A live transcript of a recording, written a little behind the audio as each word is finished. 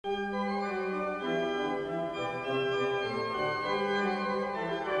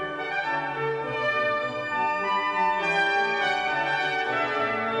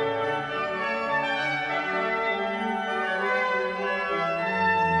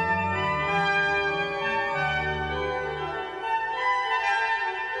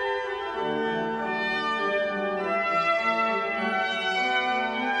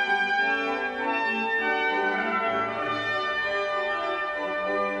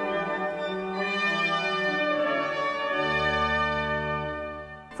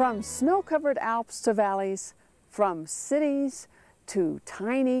From snow-covered Alps to valleys, from cities to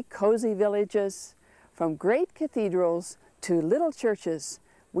tiny, cozy villages, from great cathedrals to little churches,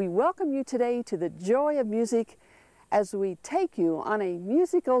 we welcome you today to the joy of music as we take you on a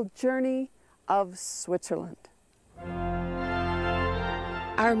musical journey of Switzerland.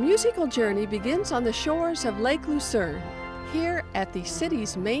 Our musical journey begins on the shores of Lake Lucerne. Here at the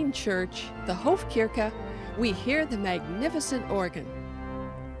city's main church, the Hofkirche, we hear the magnificent organ.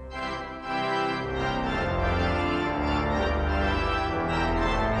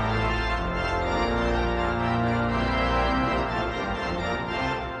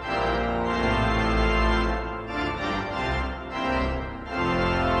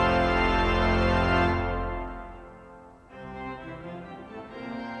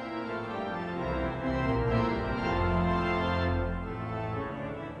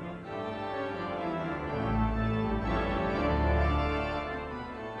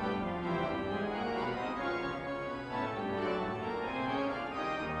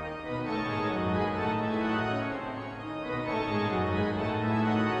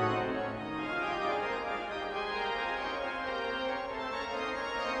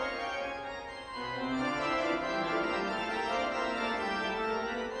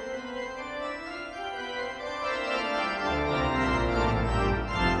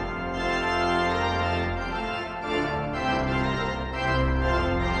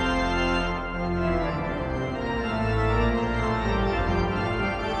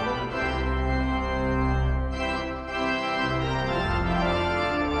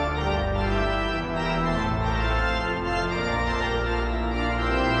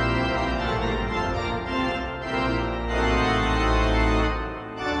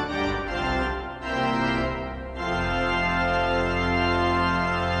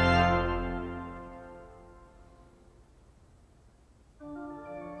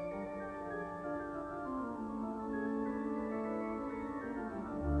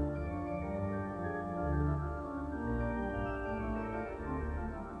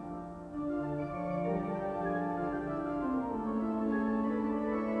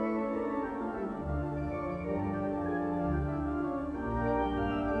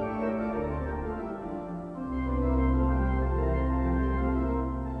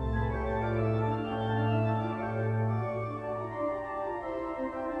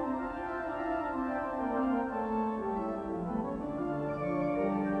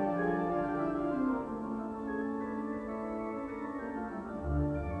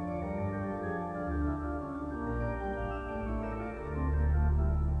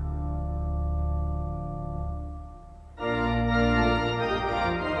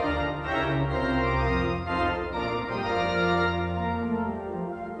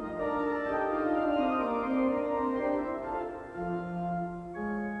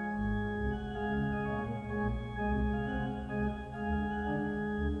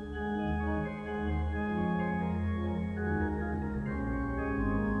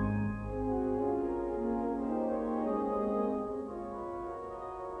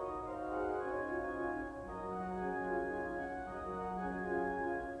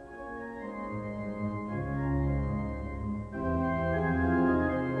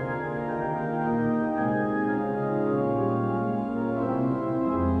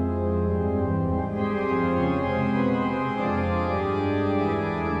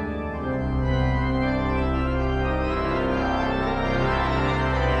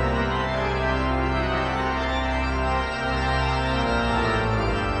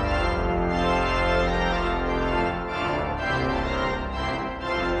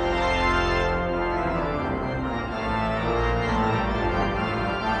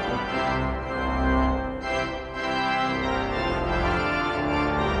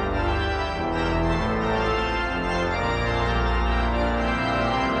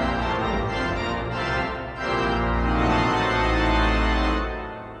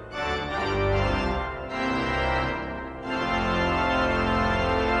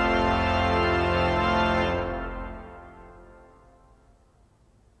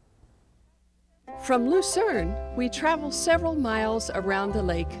 From Lucerne, we travel several miles around the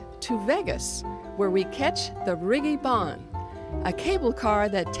lake to Vegas, where we catch the Rigi Bahn, a cable car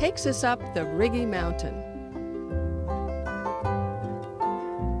that takes us up the Rigi Mountain.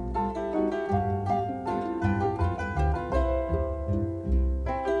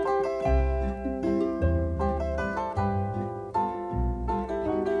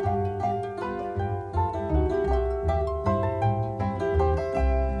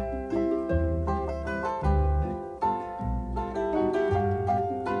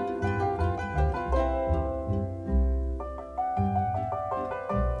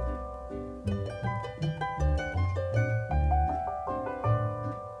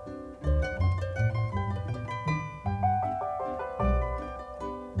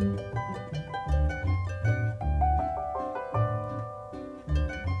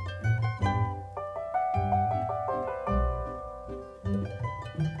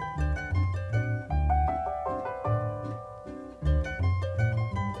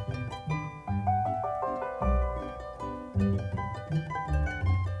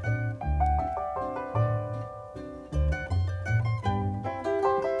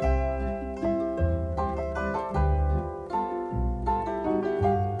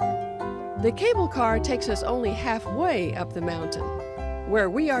 The cable car takes us only halfway up the mountain, where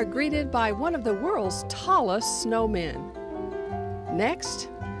we are greeted by one of the world's tallest snowmen. Next,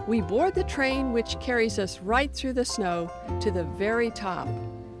 we board the train which carries us right through the snow to the very top.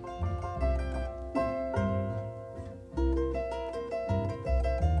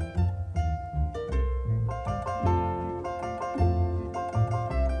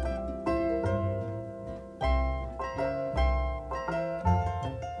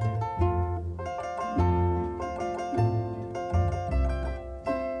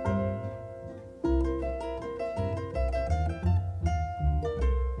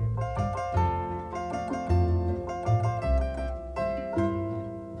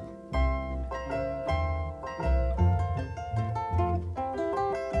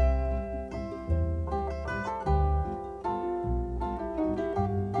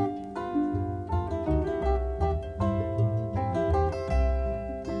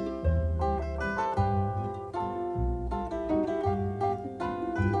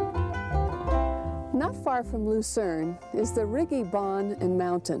 Not far from Lucerne is the Rigi Bahn and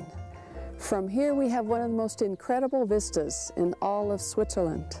Mountain. From here we have one of the most incredible vistas in all of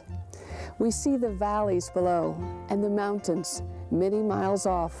Switzerland. We see the valleys below and the mountains many miles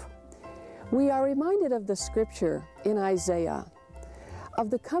off. We are reminded of the scripture in Isaiah, of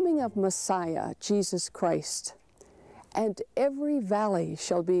the coming of Messiah, Jesus Christ. And every valley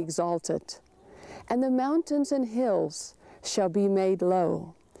shall be exalted, and the mountains and hills shall be made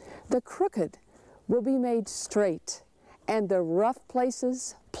low. The crooked will be made straight, and the rough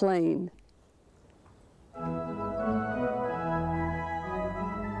places plain.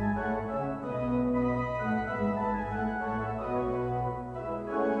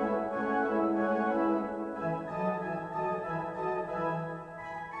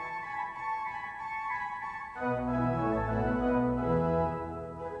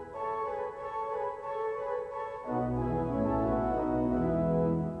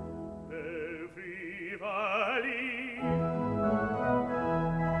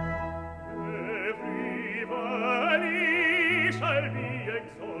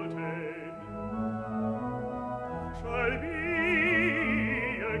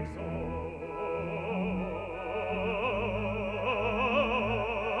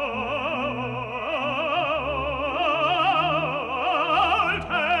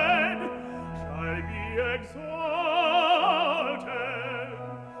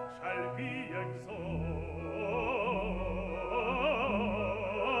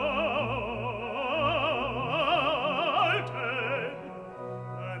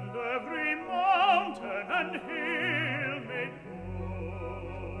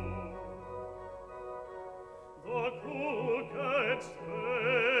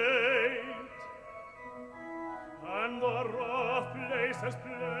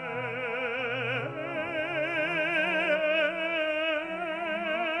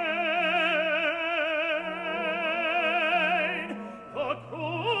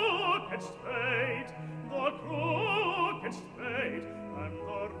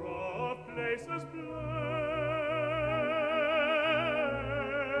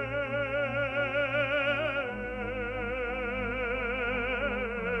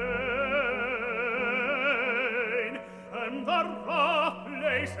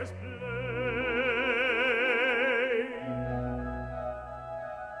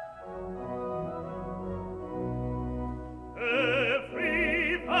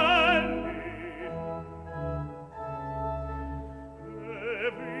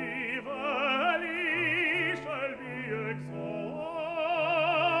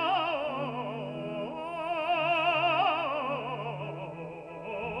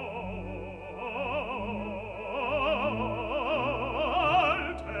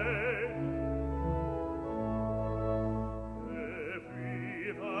 Alte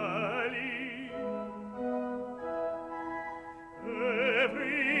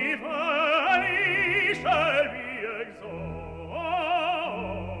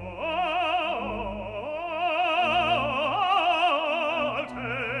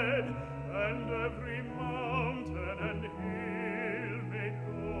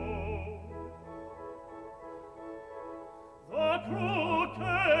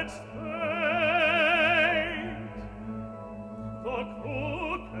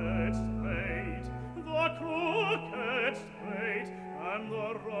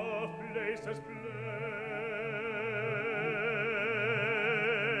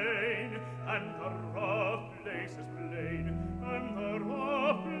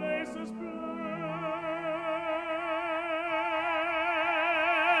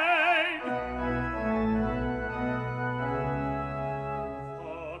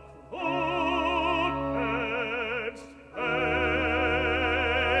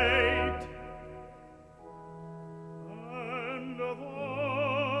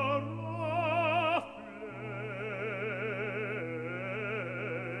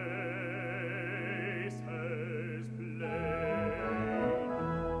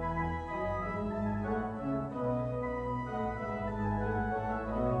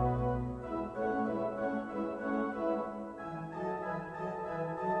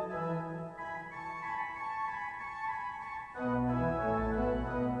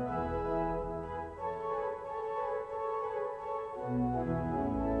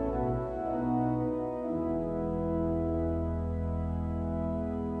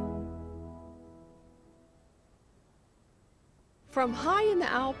From high in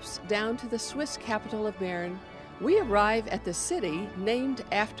the Alps down to the Swiss capital of Bern, we arrive at the city named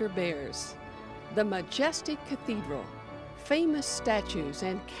after bears. The majestic cathedral, famous statues,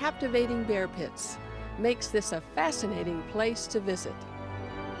 and captivating bear pits makes this a fascinating place to visit.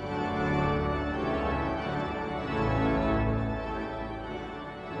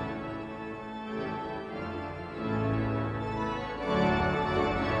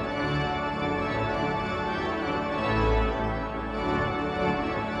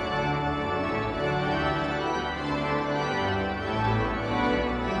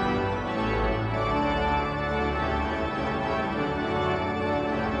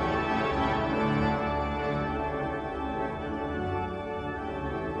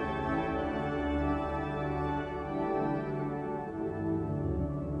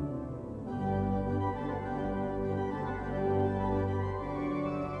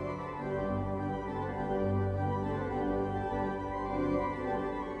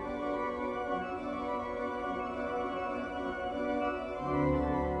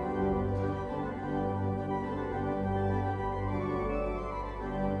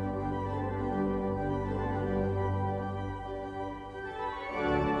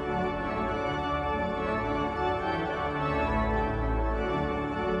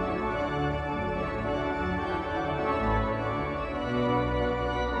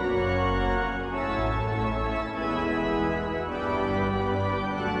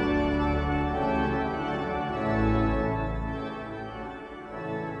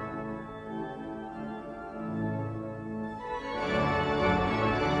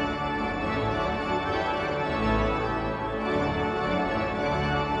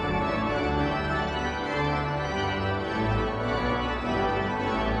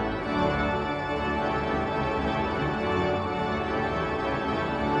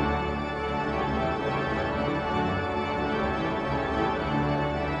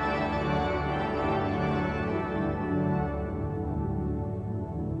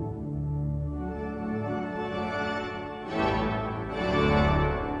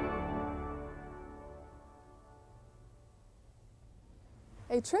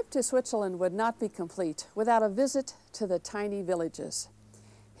 A trip to Switzerland would not be complete without a visit to the tiny villages.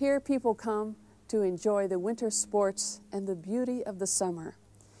 Here people come to enjoy the winter sports and the beauty of the summer.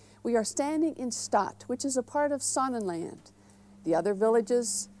 We are standing in Gstaad, which is a part of Sonnenland. The other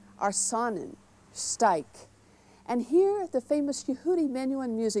villages are Sonnen, Steik. And here the famous Yehudi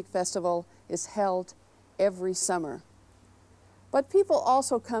Menuhin Music Festival is held every summer. But people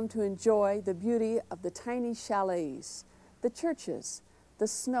also come to enjoy the beauty of the tiny chalets, the churches, the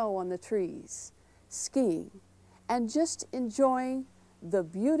snow on the trees, skiing, and just enjoying the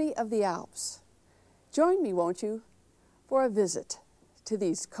beauty of the Alps. Join me, won't you, for a visit to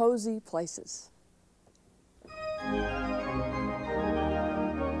these cozy places.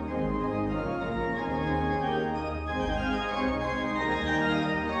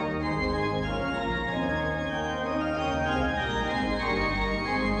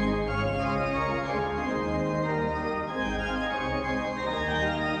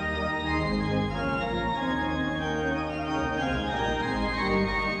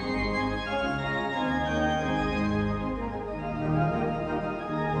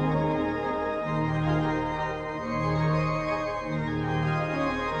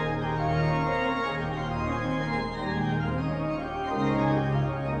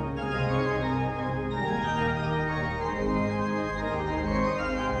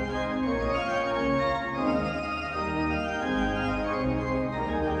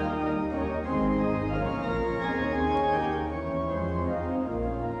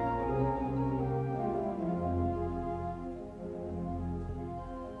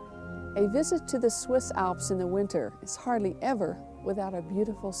 A visit to the Swiss Alps in the winter is hardly ever without a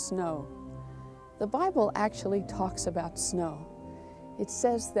beautiful snow. The Bible actually talks about snow. It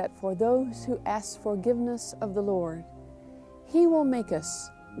says that for those who ask forgiveness of the Lord, He will make us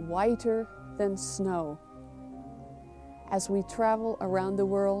whiter than snow. As we travel around the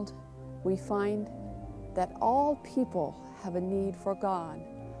world, we find that all people have a need for God,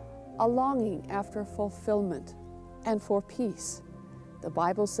 a longing after fulfillment and for peace. The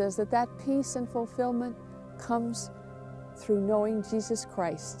Bible says that that peace and fulfillment comes through knowing Jesus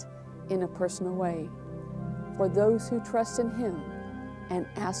Christ in a personal way. For those who trust in Him and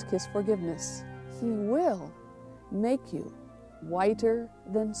ask His forgiveness, He will make you whiter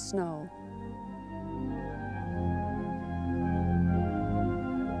than snow.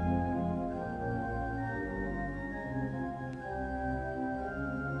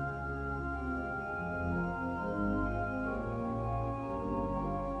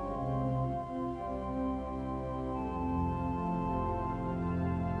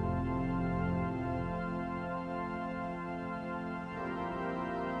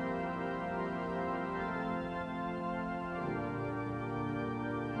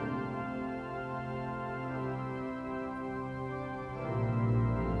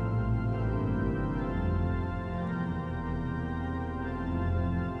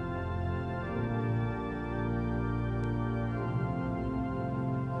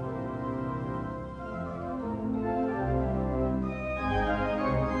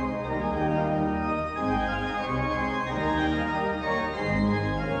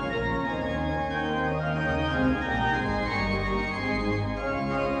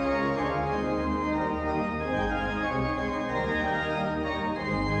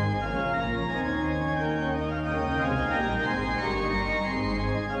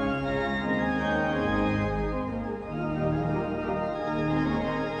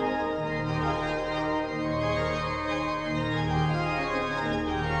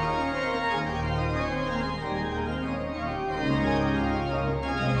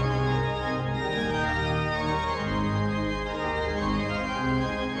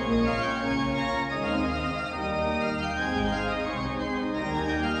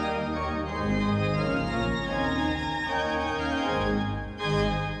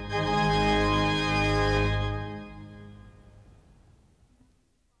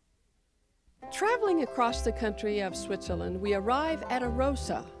 Traveling across the country of Switzerland, we arrive at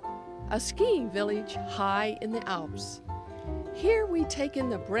Arosa, a skiing village high in the Alps. Here we take in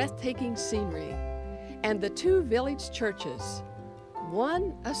the breathtaking scenery and the two village churches,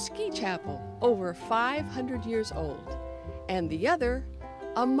 one a ski chapel over 500 years old, and the other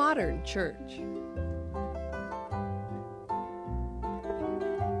a modern church.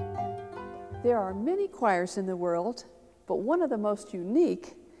 There are many choirs in the world, but one of the most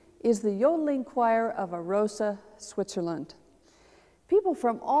unique is the Yodelling Choir of Arosa, Switzerland. People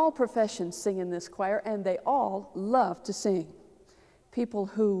from all professions sing in this choir, and they all love to sing. People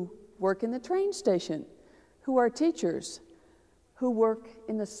who work in the train station, who are teachers, who work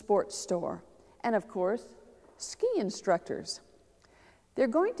in the sports store, and of course, ski instructors. They're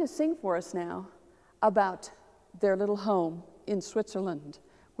going to sing for us now about their little home in Switzerland,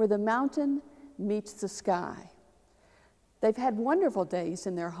 where the mountain meets the sky. They've had wonderful days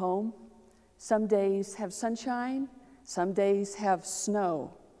in their home. Some days have sunshine, some days have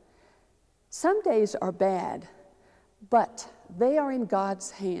snow. Some days are bad, but they are in God's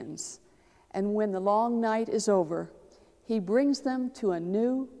hands. And when the long night is over, He brings them to a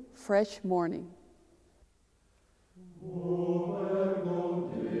new, fresh morning.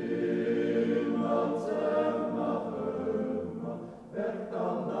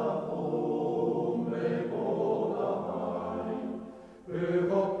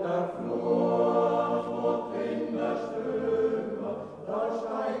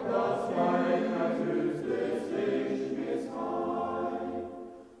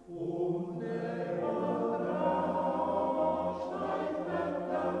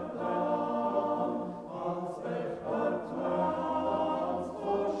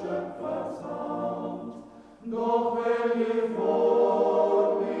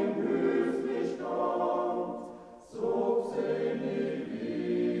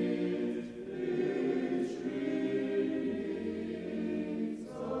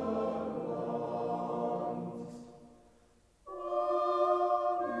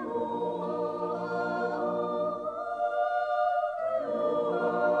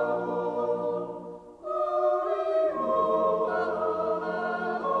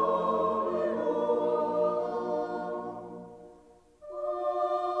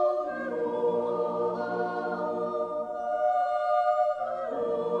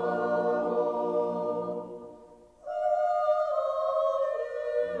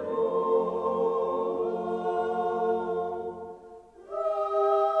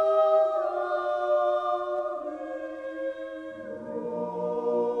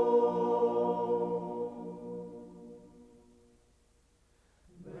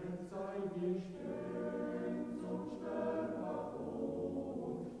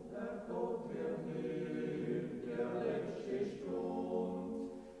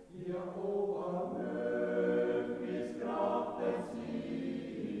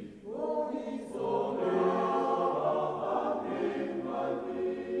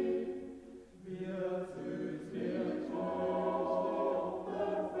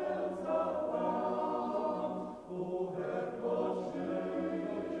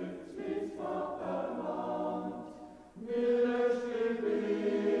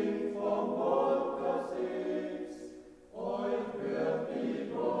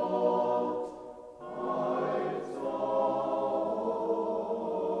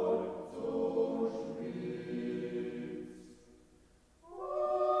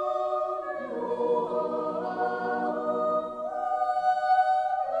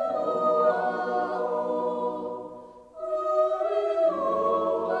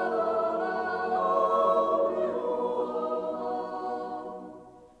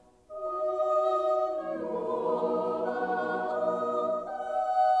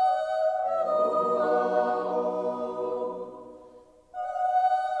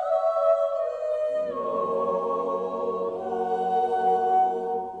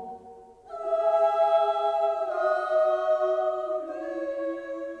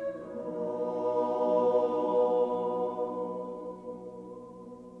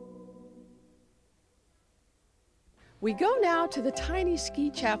 We go now to the tiny ski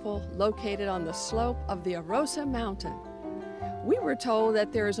chapel located on the slope of the Arosa mountain. We were told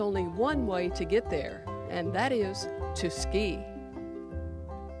that there is only one way to get there, and that is to ski.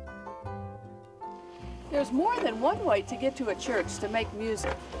 There's more than one way to get to a church to make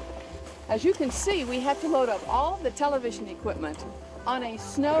music. As you can see, we have to load up all the television equipment on a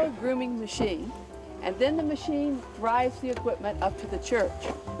snow grooming machine, and then the machine drives the equipment up to the church.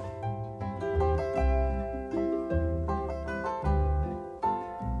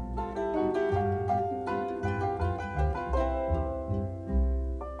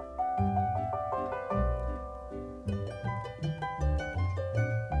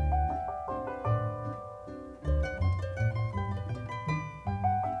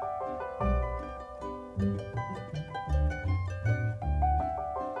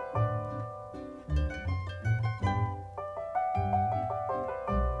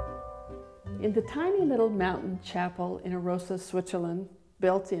 In the tiny little mountain chapel in Arosa, Switzerland,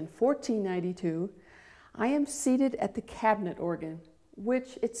 built in 1492, I am seated at the cabinet organ,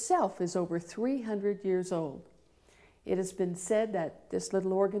 which itself is over 300 years old. It has been said that this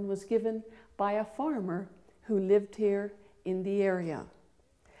little organ was given by a farmer who lived here in the area.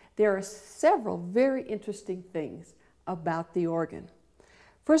 There are several very interesting things about the organ.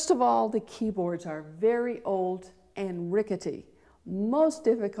 First of all, the keyboards are very old and rickety, most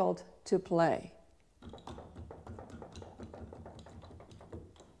difficult to play.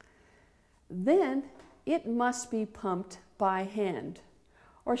 Then it must be pumped by hand,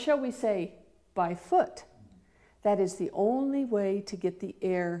 or shall we say by foot. That is the only way to get the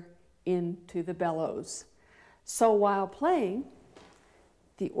air into the bellows. So while playing,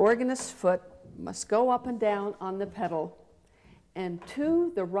 the organist's foot must go up and down on the pedal, and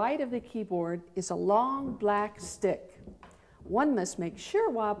to the right of the keyboard is a long black stick. One must make sure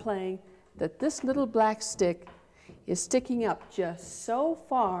while playing that this little black stick is sticking up just so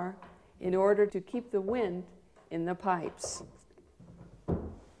far in order to keep the wind in the pipes.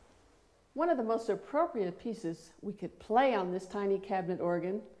 One of the most appropriate pieces we could play on this tiny cabinet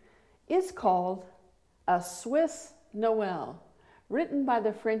organ is called a Swiss Noel, written by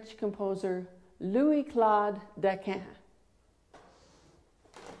the French composer Louis-Claude Dequin.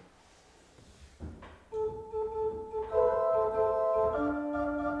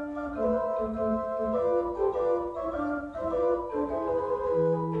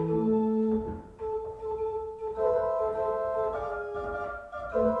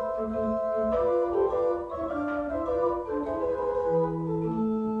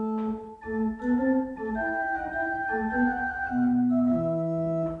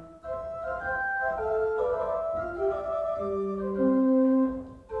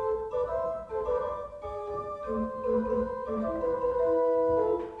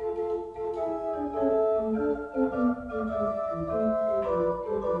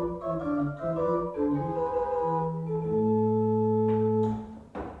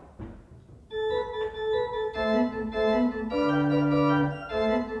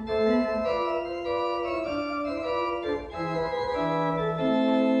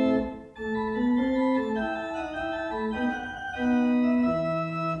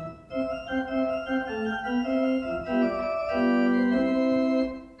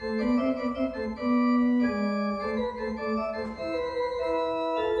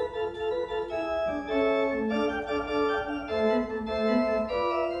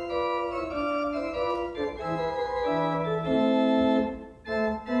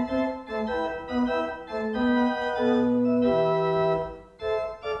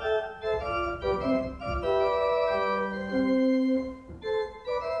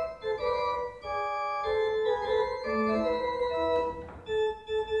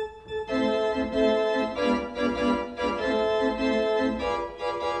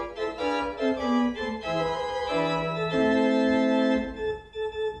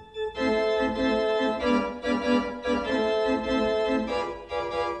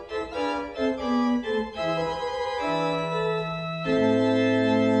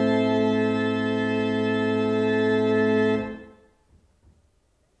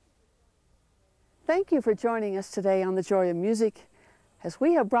 Thank you for joining us today on The Joy of Music, as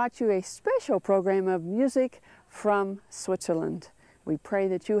we have brought you a special program of music from Switzerland. We pray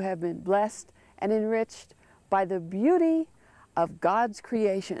that you have been blessed and enriched by the beauty of God's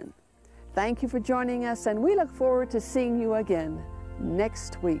creation. Thank you for joining us, and we look forward to seeing you again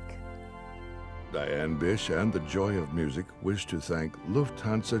next week. Diane Bish and The Joy of Music wish to thank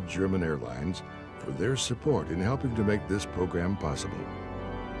Lufthansa German Airlines for their support in helping to make this program possible.